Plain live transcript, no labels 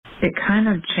it kind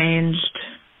of changed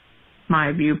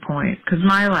my viewpoint, because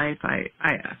my life, I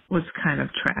was kind of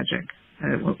tragic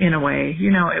in a way.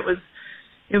 You know, it was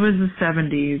the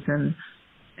 70s,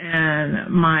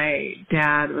 and my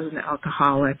dad was an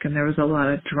alcoholic, and there was a lot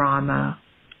of drama,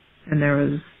 and there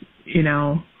was, you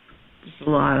know, just a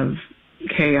lot of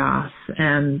chaos,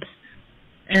 and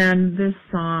this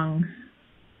song,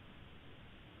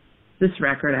 this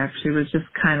record actually was just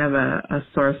kind of a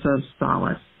source of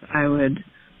solace. I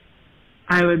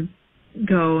would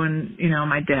go, and, you know,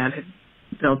 my dad had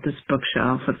built this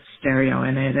bookshelf with stereo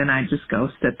in it, and I'd just go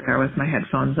sit there with my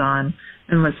headphones on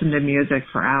and listen to music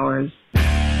for hours.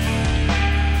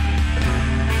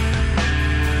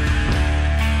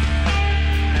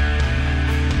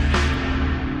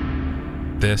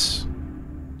 This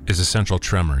is Essential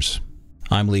Tremors.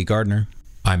 I'm Lee Gardner.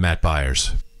 I'm Matt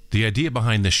Byers. The idea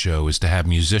behind this show is to have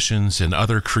musicians and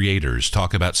other creators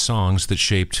talk about songs that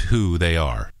shaped who they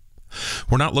are.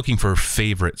 We're not looking for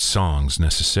favorite songs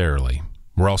necessarily.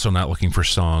 We're also not looking for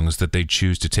songs that they'd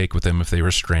choose to take with them if they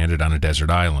were stranded on a desert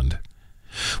island.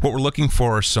 What we're looking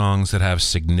for are songs that have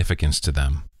significance to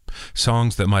them.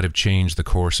 Songs that might have changed the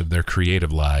course of their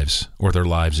creative lives or their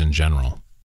lives in general.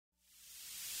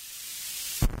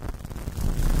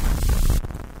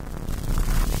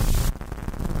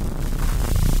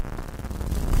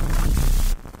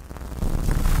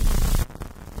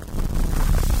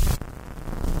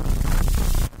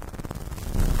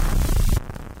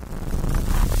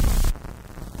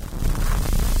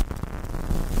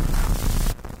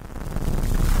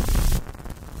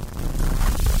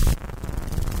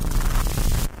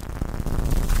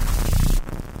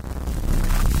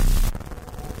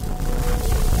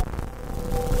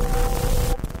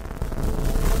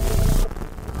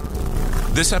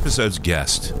 This episode's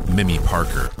guest, Mimi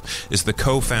Parker, is the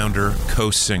co-founder,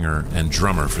 co-singer, and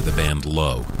drummer for the band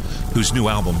Low, whose new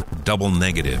album, Double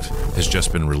Negative, has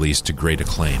just been released to great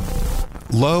acclaim.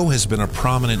 Low has been a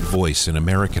prominent voice in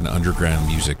American underground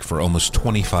music for almost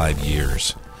 25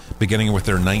 years, beginning with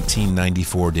their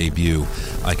 1994 debut,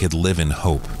 I Could Live in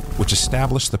Hope, which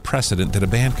established the precedent that a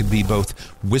band could be both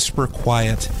whisper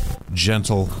quiet,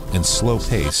 gentle, and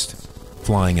slow-paced,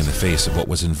 flying in the face of what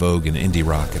was in vogue in indie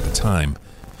rock at the time,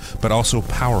 but also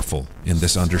powerful in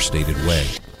this understated way.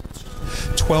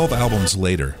 12 albums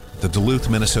later, the Duluth,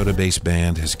 Minnesota-based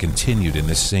band has continued in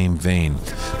this same vein,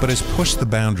 but has pushed the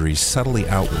boundaries subtly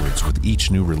outwards with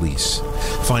each new release,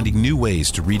 finding new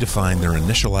ways to redefine their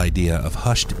initial idea of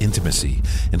hushed intimacy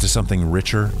into something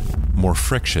richer, more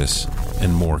frictious,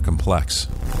 and more complex.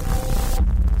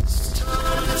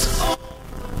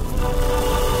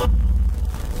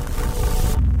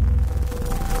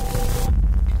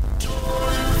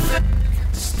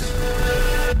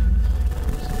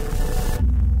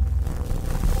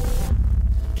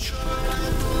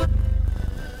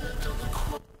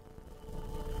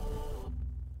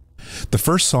 The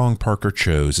first song Parker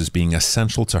chose as being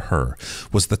essential to her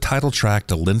was the title track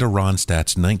to Linda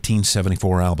Ronstadt's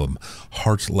 1974 album,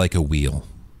 Heart Like a Wheel.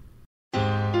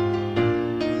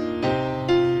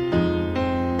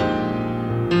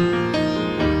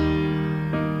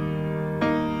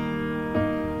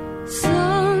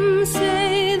 Some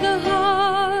say the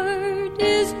heart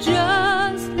is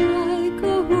just like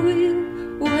a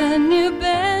wheel. When you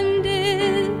bend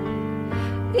it,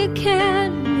 you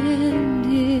can't mend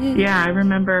it. Yeah, I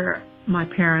remember my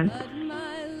parents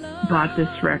bought this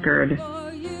record.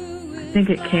 I think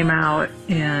it came out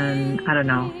in, I don't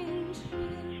know,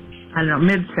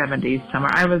 mid-70s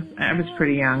somewhere. I was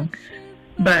pretty young.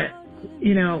 But,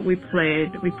 you know, we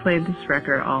played this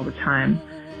record all the time.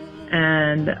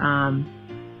 And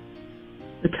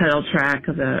the title track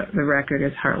of the record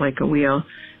is Heart Like a Wheel.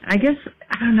 I guess,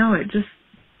 I don't know, it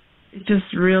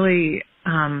just really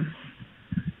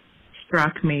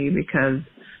struck me because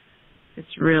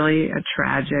it's really a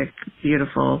tragic,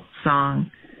 beautiful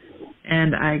song.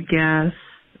 And I guess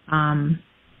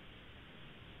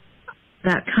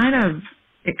that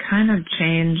kind of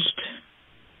changed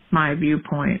my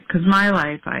viewpoint, because my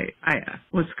life, I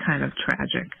was kind of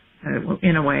tragic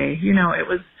in a way. You know, it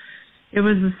was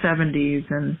the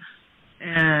 70s,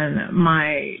 and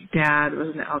my dad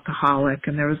was an alcoholic,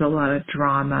 and there was a lot of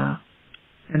drama,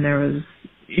 and there was,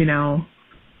 you know,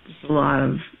 just a lot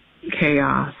of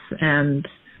chaos, and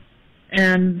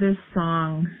this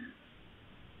song,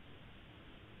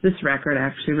 this record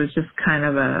actually was just kind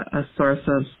of a source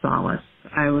of solace.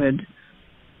 I would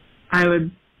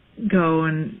go,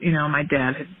 and, you know, my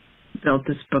dad had built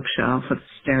this bookshelf with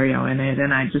stereo in it,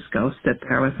 and I'd just go sit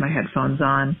there with my headphones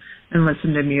on and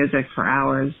listen to music for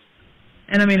hours.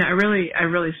 And I mean, I really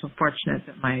feel fortunate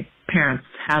that my parents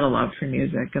had a love for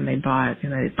music, and they bought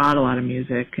a lot of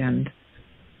music. And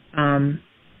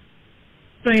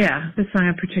so yeah, this song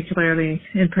in particular,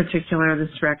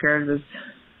 this record was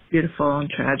beautiful and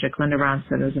tragic. Linda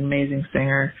Ronstadt is an amazing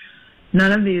singer.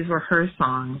 None of these were her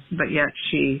songs, but yet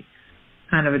she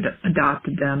kind of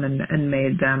adopted them and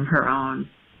made them her own.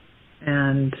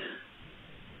 And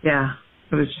yeah,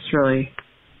 it was just really,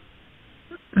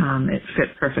 it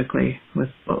fit perfectly with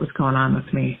what was going on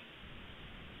with me.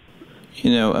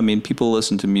 You know, I mean, people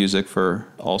listen to music for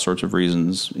all sorts of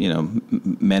reasons, you know,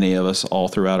 many of us all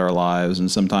throughout our lives, and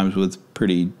sometimes with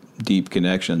pretty deep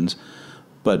connections.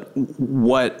 But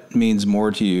what means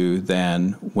more to you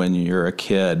than when you're a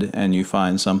kid and you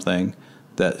find something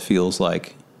that feels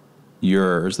like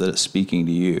yours, that it's speaking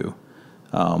to you?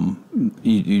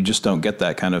 You just don't get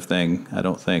that kind of thing, I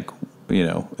don't think, you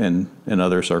know, in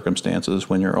other circumstances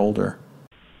when you're older.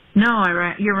 No,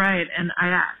 you're right. And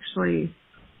I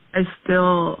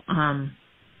still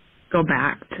go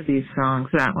back to these songs.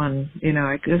 That one, you know,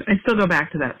 I still go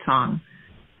back to that song.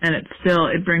 And it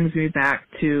brings me back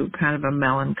to kind of a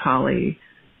melancholy,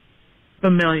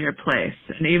 familiar place.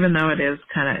 And even though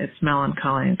it's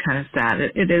melancholy and kind of sad,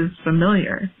 it is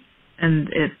familiar, and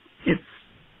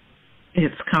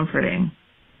it's comforting,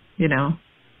 you know.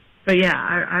 But yeah,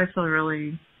 I feel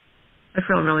really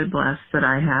blessed that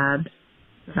I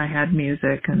had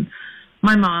music. And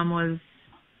my mom was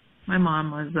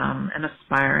an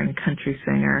aspiring country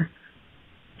singer,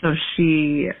 so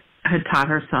she had taught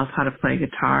herself how to play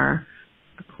guitar,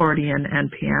 accordion,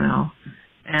 and piano,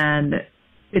 and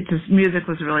music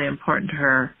was really important to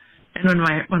her. And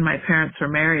when my parents were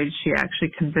married, she actually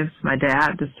convinced my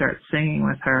dad to start singing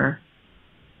with her,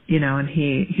 you know, and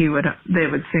they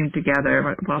would sing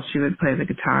together while she would play the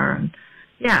guitar. And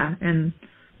yeah, and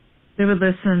they would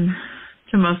listen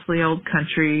to mostly old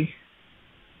country,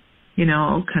 you know,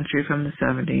 old country from the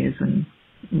 70s. And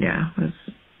yeah, it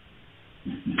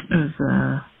was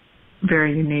a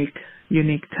very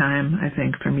unique time, I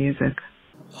think, for music.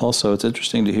 Also, it's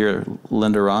interesting to hear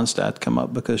Linda Ronstadt come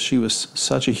up, because she was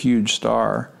such a huge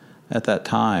star at that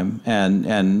time,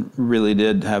 and really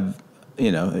did have,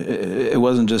 you know, it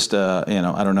wasn't just you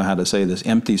know, I don't know how to say this,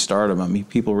 empty stardom. I mean,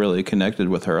 people really connected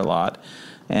with her a lot,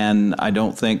 and I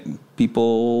don't think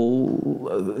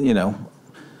people, you know,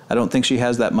 I don't think she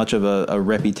has that much of a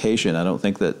reputation. I don't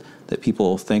think that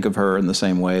people think of her in the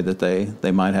same way that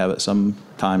they might have at some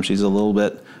time. She's a little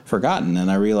bit forgotten, and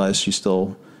I realize she's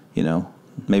still, you know,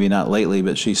 maybe not lately,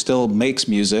 but she still makes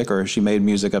music, or she made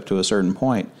music up to a certain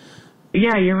point.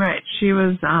 Yeah, you're right. She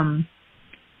was, I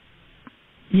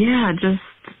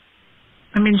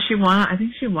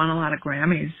think she won a lot of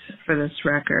Grammys for this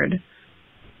record,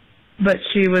 but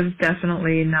she was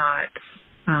definitely not,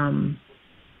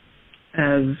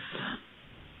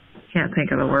 can't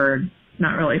think of the word,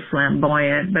 not really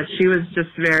flamboyant, but she was just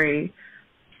she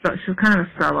was kind of a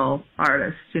subtle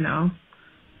artist, you know,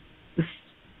 just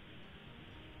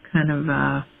kind of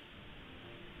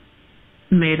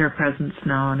made her presence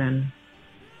known in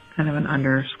kind of an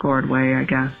underscored way, I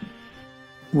guess.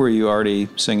 Were you already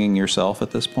singing yourself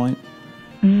at this point?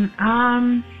 Maybe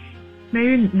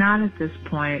not at this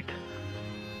point.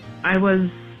 I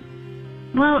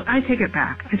take it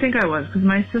back. I think I was, because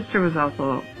my sister was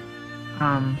also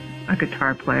a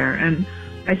guitar player, and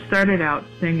I started out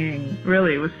singing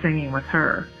with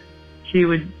her. She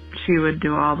would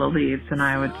do all the leads, and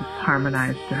I would just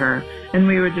harmonize to her, and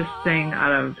we would just sing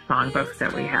out of songbooks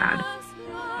that we had.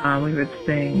 We would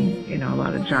sing, you know, a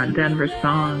lot of John Denver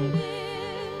songs,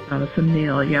 some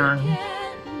Neil Young,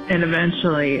 and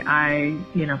eventually I,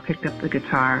 you know, picked up the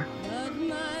guitar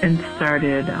and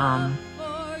started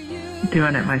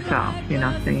doing it myself, you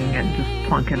know, singing it, just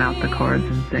plunking out the chords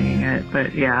and singing it.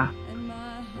 But yeah,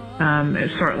 it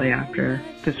was shortly after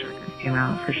this record came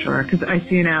out, for sure, because I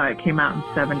see now it came out in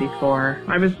 1974.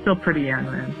 I was still pretty young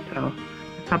then, so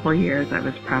a couple of years I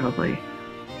was probably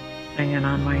singing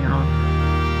on my own.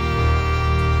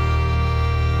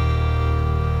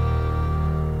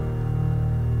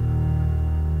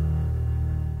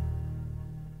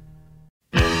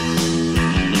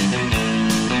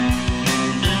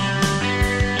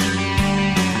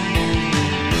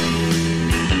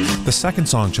 The second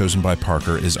song chosen by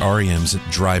Parker is R.E.M's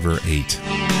Driver 8.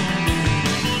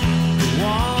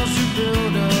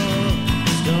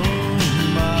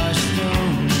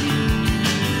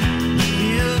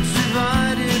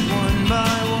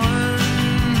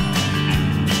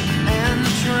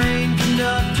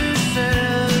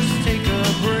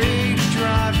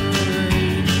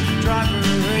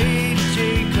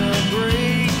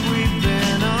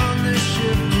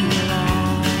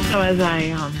 as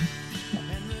I,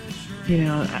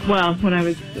 well, when I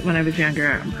was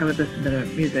younger, I would listen to the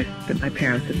music that my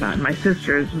parents had bought. My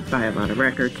sisters would buy a lot of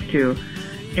records too,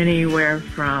 anything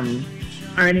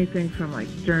from like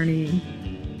Journey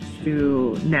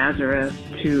to Nazareth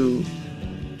to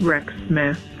Rex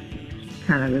Smith,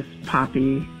 kind of this pop.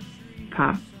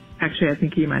 Actually, I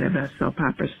think he might have been a soap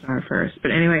opera star first.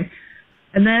 But anyway,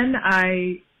 and then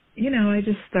I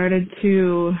just started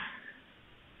to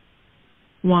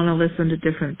want to listen to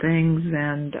different things,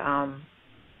 and I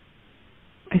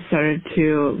started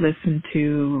to listen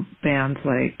to bands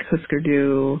like Husker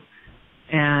Du,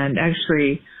 and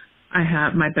actually I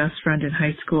have my best friend in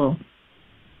high school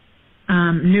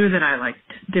knew that I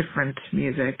liked different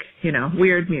music,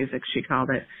 weird music, she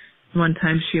called it. One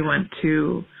time she went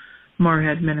to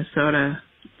Moorhead, Minnesota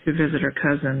to visit her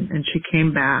cousin, and she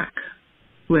came back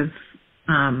with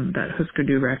that Husker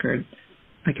Du record.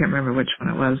 I can't remember which one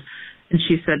it was. And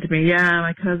she said to me,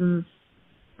 I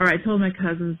told my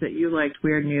cousins that you liked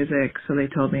weird music, so they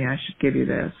told me I should give you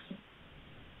this.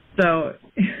 So,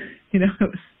 it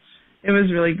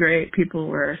was really great. People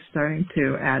were starting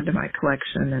to add to my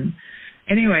collection. And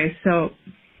anyway, so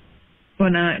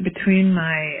between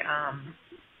my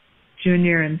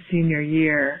junior and senior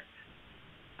year,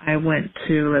 I went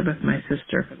to live with my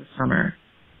sister for the summer.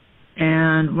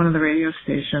 And one of the radio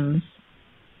stations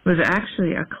was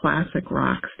actually a classic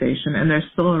rock station, and they're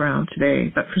still around today.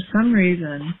 But for some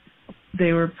reason,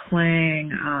 they were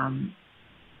playing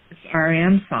this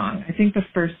R.E.M. song. I think the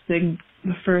first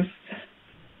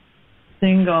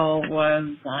single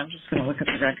was, I'm just going to look at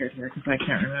the record here because I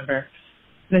can't remember.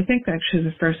 But I think actually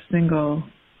the first single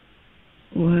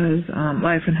was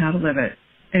Life and How to Live It.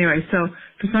 Anyway, so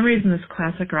for some reason this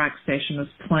classic rock station was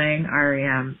playing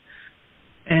R.E.M.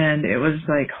 and it was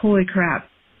like, holy crap,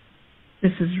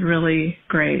 this is really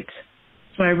great.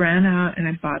 So I ran out and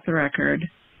I bought the record,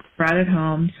 brought it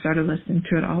home, started listening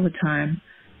to it all the time.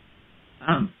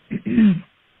 And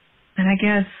I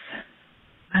guess,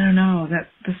 I don't know, that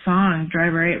the song,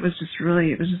 Driver 8, was just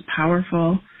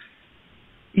powerful.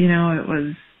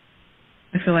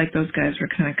 I feel like those guys were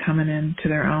kind of coming into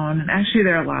their own. And actually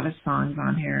there are a lot of songs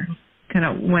on here. Kind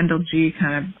of Wendell G.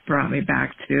 kind of brought me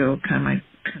back to kind of my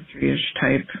country-ish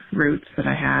type roots that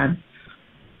I had.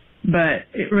 But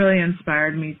it really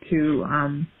inspired me to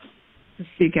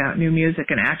seek out new music.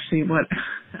 And actually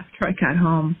after I got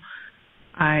home,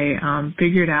 I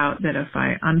figured out that if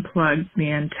I unplugged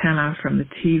the antenna from the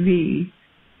TV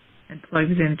and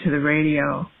plugged it into the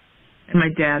radio, and my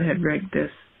dad had rigged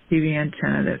this TV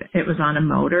antenna that it was on a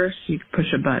motor, so you could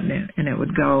push a button and it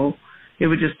would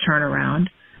just turn around.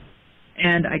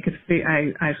 And I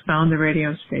found the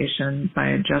radio station by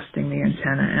adjusting the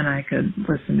antenna, and I could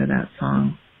listen to that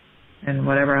song and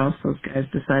whatever else those guys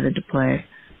decided to play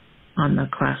on the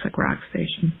classic rock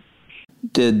station.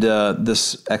 Did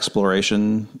this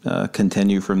exploration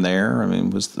continue from there? I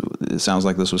mean, it sounds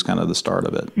like this was kind of the start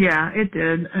of it. Yeah, it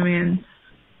did. I mean,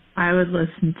 I would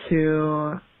listen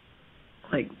to,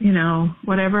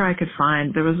 whatever I could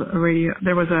find. There was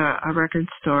a record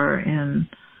store in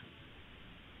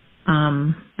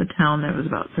the town that was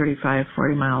about 35,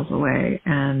 40 miles away,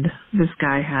 and this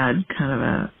guy had kind of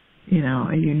a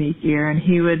unique ear, and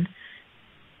he would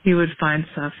find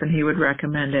stuff and he would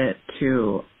recommend it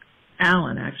to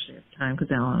Alan, actually, at the time,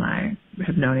 because Alan and I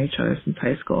have known each other since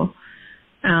high school.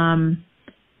 And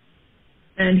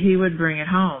he would bring it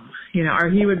home, or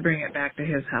he would bring it back to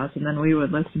his house, and then we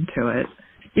would listen to it,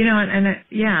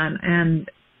 and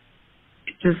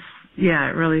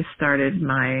it really started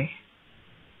my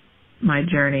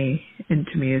journey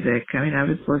into music. I mean, I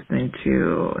was listening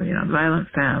to, Violent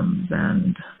Femmes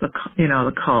and the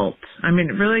Cult. I mean,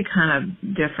 really kind of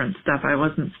different stuff. I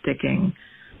wasn't sticking,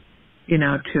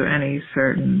 to any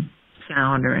certain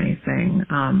sound or anything.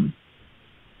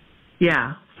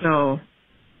 So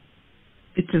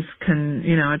it just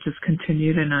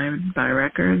continued, and I would buy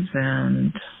records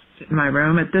and sit in my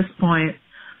room. At this point,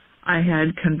 I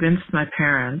had convinced my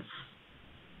parents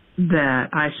that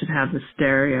I should have the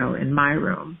stereo in my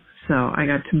room. So I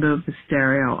got to move the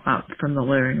stereo up from the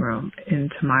living room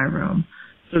into my room.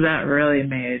 So that really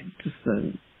made just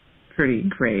a pretty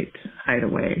great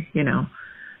hideaway,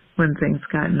 When things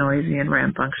got noisy and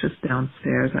rambunctious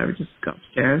downstairs, I would just go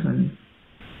upstairs and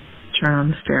turn on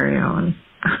the stereo and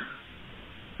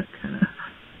kind of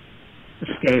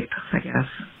escape, I guess.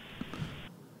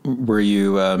 Were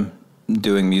you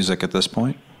doing music at this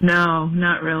point? No,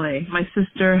 not really. My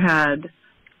sister had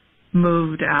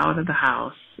moved out of the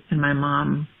house, and my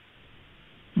mom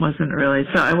wasn't really,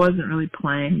 so I wasn't really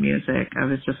playing music. I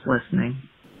was just listening.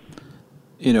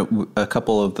 A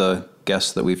couple of the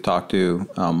guests that we've talked to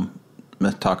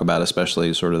talk about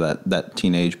especially sort of that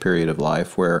teenage period of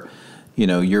life where, you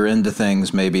know, you're into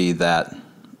things maybe that,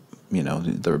 you know,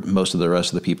 most of the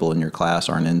rest of the people in your class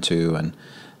aren't into,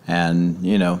 and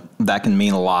you know, that can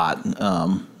mean a lot,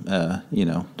 you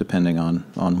know, depending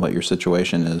on what your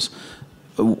situation is.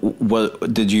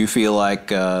 What did you feel like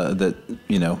that,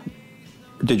 you know,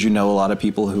 did you know a lot of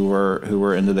people who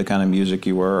were into the kind of music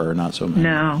you were, or not so many?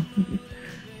 No,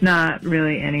 not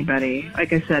really anybody.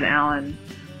 Like I said, Alan,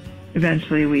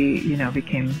 eventually we, you know,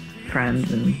 became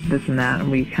friends and this and that,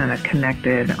 and we kind of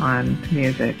connected on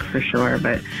music for sure.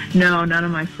 But no, none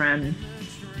of my friends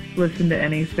listened to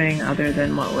anything other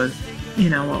than what was, you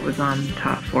know, what was on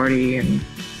Top 40 and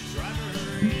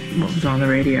what was on the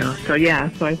radio. So yeah,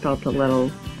 so I felt a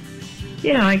little,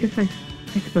 you know, I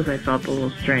suppose I felt a little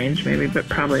strange maybe, but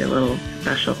probably a little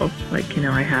special. Like, you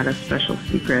know, I had a special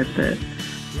secret that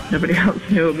nobody else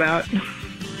knew about.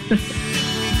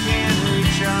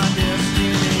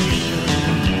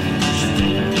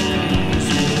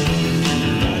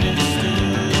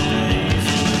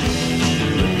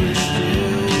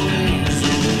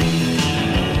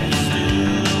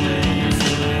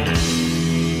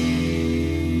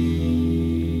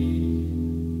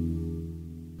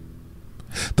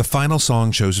 The final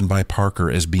song chosen by Parker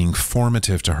as being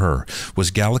formative to her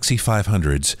was Galaxie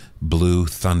 500's Blue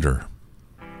Thunder.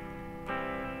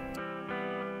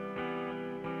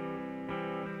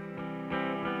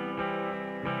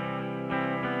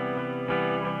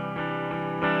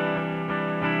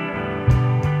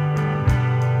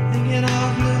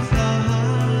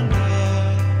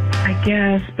 I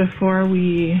guess before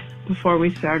we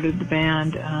started the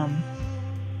band,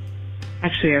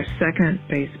 actually our second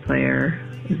bass player,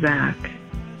 Zach,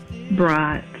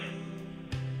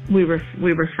 we were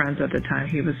friends at the time.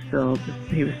 He was still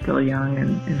young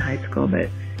and in high school, but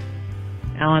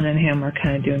Alan and him were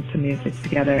kind of doing some music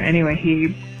together. Anyway,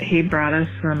 he brought us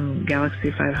some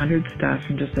Galaxie 500 stuff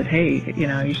and just said, hey, you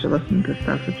know, you should listen to this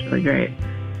stuff. It's really great.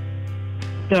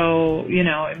 So, you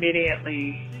know,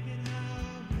 immediately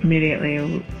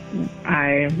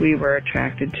we were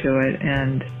attracted to it,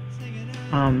 and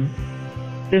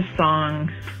this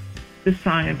song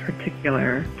in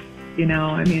particular, you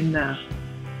know, I mean, the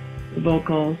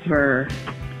vocals were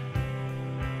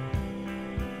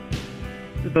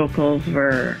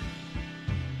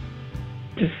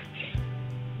just,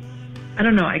 I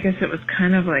don't know, I guess it was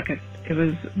kind of like it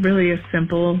was really a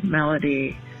simple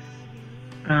melody,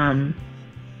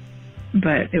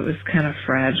 but it was kind of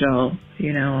fragile,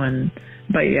 you know,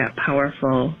 but yet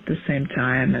powerful at the same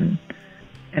time, and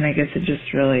I guess it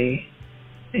just really,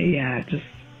 yeah, just,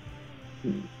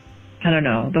 I don't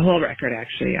know, the whole record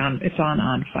actually, it's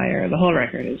on Fire. The whole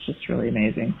record is just really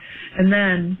amazing. And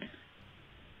then,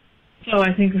 so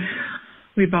I think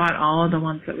we bought all of the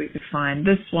ones that we could find.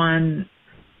 This one,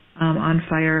 On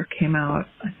Fire, came out,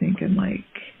 I think, in like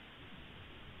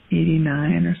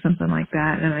 89 or something like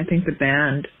that, and I think the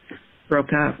band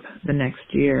broke up the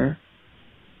next year.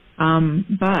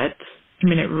 But, I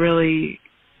mean, it really,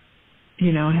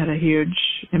 you know, had a huge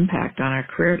impact on our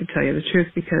career, to tell you the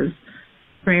truth, because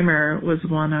Kramer was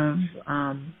one of,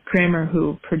 Kramer,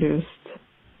 who produced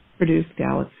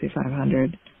Galaxie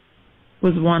 500,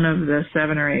 was one of the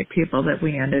 7 or 8 people that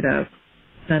we ended up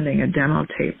sending a demo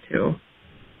tape to.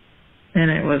 And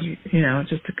it was, you know,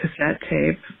 just a cassette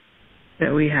tape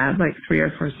that we had, like 3 or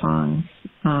 4 songs.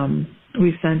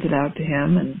 We sent it out to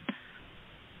him, and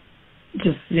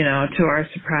just, you know, to our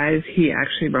surprise, he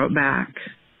actually wrote back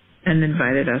and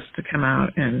invited us to come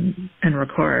out and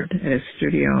record at his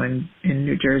studio in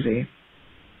New Jersey.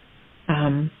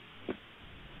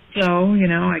 So, you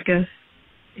know, I guess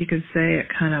you could say it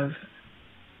kind of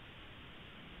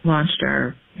launched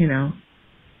our, you know,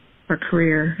 our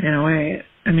career in a way.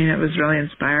 I mean, it was really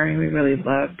inspiring. We really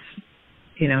loved,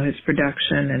 you know, his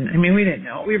production. And I mean, we didn't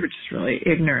know. We were just really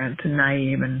ignorant and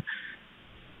naive. And,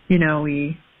 you know,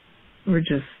 we were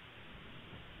just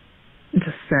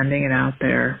sending it out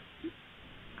there,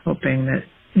 hoping that,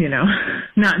 you know,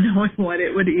 not knowing what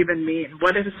it would even mean.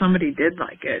 What if somebody did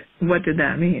like it? What did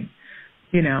that mean?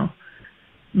 You know,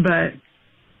 but,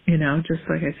 you know, just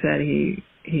like I said, he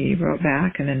wrote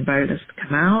back and invited us to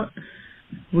come out.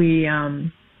 We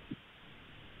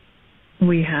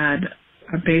had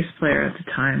our bass player at the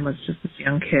time was just this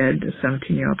young kid, a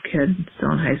 17-year-old kid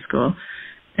still in high school,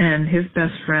 and his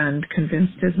best friend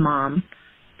convinced his mom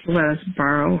to let us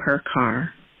borrow her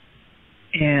car,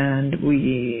 and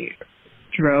we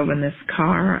drove in this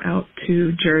car out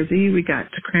to Jersey. We got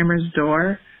to Kramer's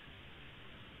door,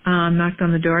 knocked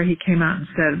on the door. He came out and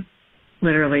said,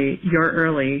 literally, "You're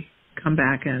early. Come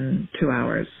back in 2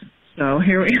 hours." So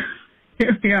here we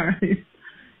are, these,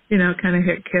 kind of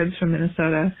hit kids from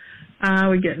Minnesota.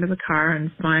 We get into the car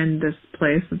and find this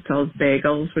place that sells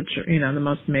bagels, which are, the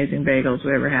most amazing bagels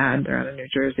we ever had. They're out of New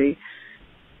Jersey.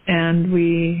 And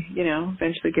we,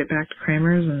 eventually get back to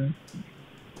Kramer's and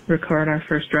record our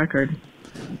first record.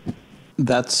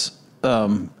 That's,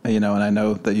 and I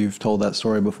know that you've told that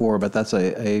story before, but that's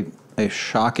a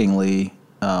shockingly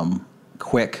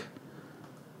quick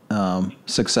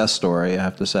success story, I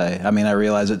have to say. I mean, I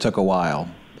realize it took a while.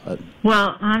 But.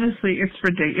 Well, honestly, it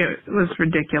was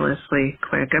ridiculously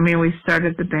quick. I mean, we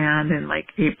started the band in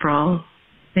April. I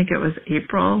think it was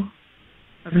April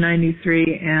of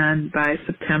 '93, and by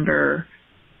September,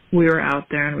 we were out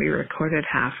there and we recorded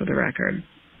half of the record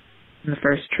in the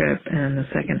first trip, and the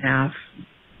second half.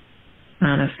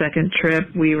 On a second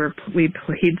trip, Kramer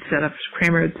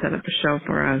had set up a show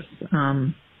for us,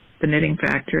 the Knitting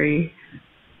Factory.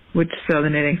 The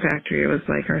Knitting Factory was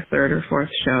our third or fourth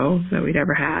show that we'd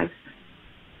ever had.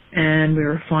 And we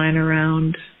were flying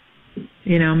around,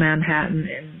 Manhattan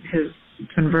in his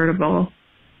convertible.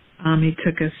 He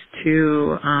took us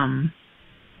to a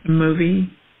movie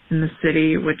in the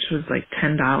city, which was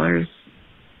 $10.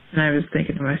 And I was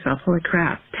thinking to myself, holy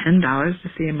crap, $10 to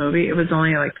see a movie? It was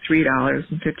only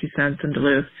 $3.50 in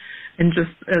Duluth. And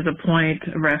just as a point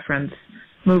of reference,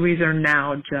 movies are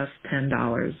now just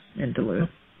 $10 in Duluth.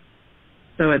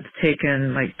 So it's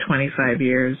taken 25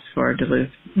 years for Duluth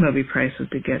movie prices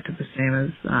to get to the same as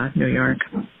New York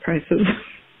prices.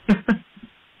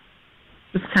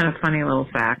 Just kind of funny little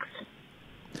facts.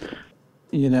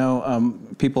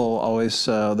 People always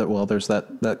there's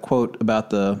that quote about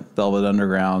the Velvet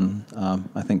Underground.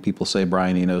 I think people say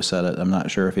Brian Eno said it. I'm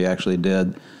not sure if he actually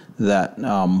did. That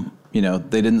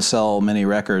they didn't sell many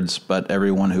records, but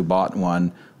everyone who bought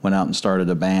one went out and started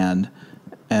a band.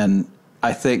 And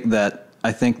I think that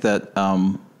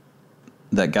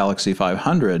that Galaxy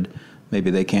 500, maybe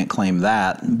they can't claim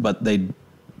that, but they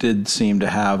did seem to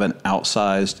have an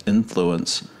outsized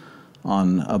influence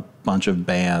on a bunch of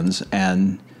bands.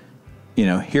 And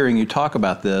hearing you talk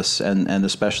about this, and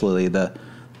especially that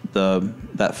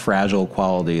fragile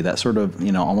quality, that sort of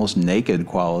almost naked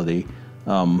quality,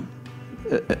 in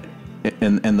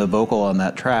the vocal on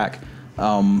that track,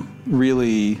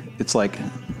 really, it's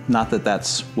not that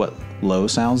that's what Low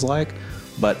sounds like,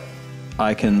 but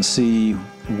I can see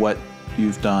what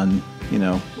you've done,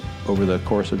 over the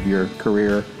course of your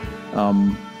career.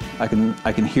 I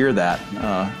can hear that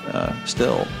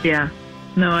still. Yeah,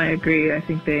 no, I agree. I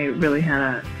think they really had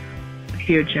a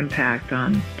huge impact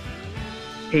on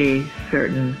a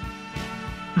certain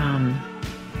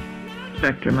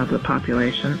spectrum of the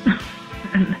population.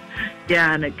 and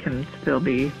it can still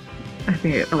be. I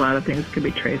think a lot of things could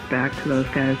be traced back to those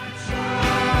guys.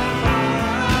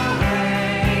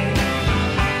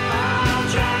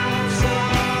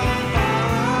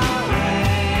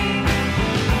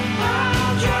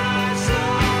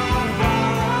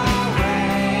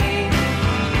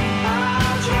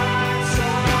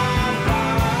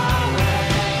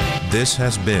 This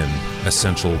has been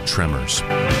Essential Tremors.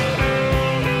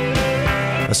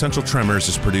 Essential Tremors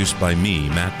is produced by me,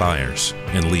 Matt Byers,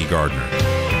 and Lee Gardner.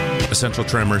 Essential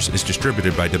Tremors is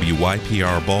distributed by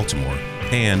WYPR Baltimore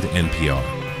and NPR.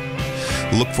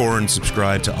 Look for and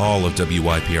subscribe to all of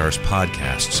WYPR's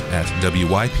podcasts at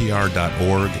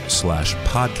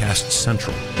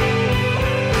wypr.org/podcastcentral.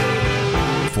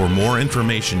 For more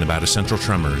information about Essential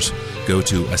Tremors, go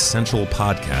to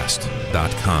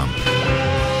essentialpodcast.com.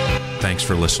 Thanks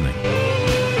for listening.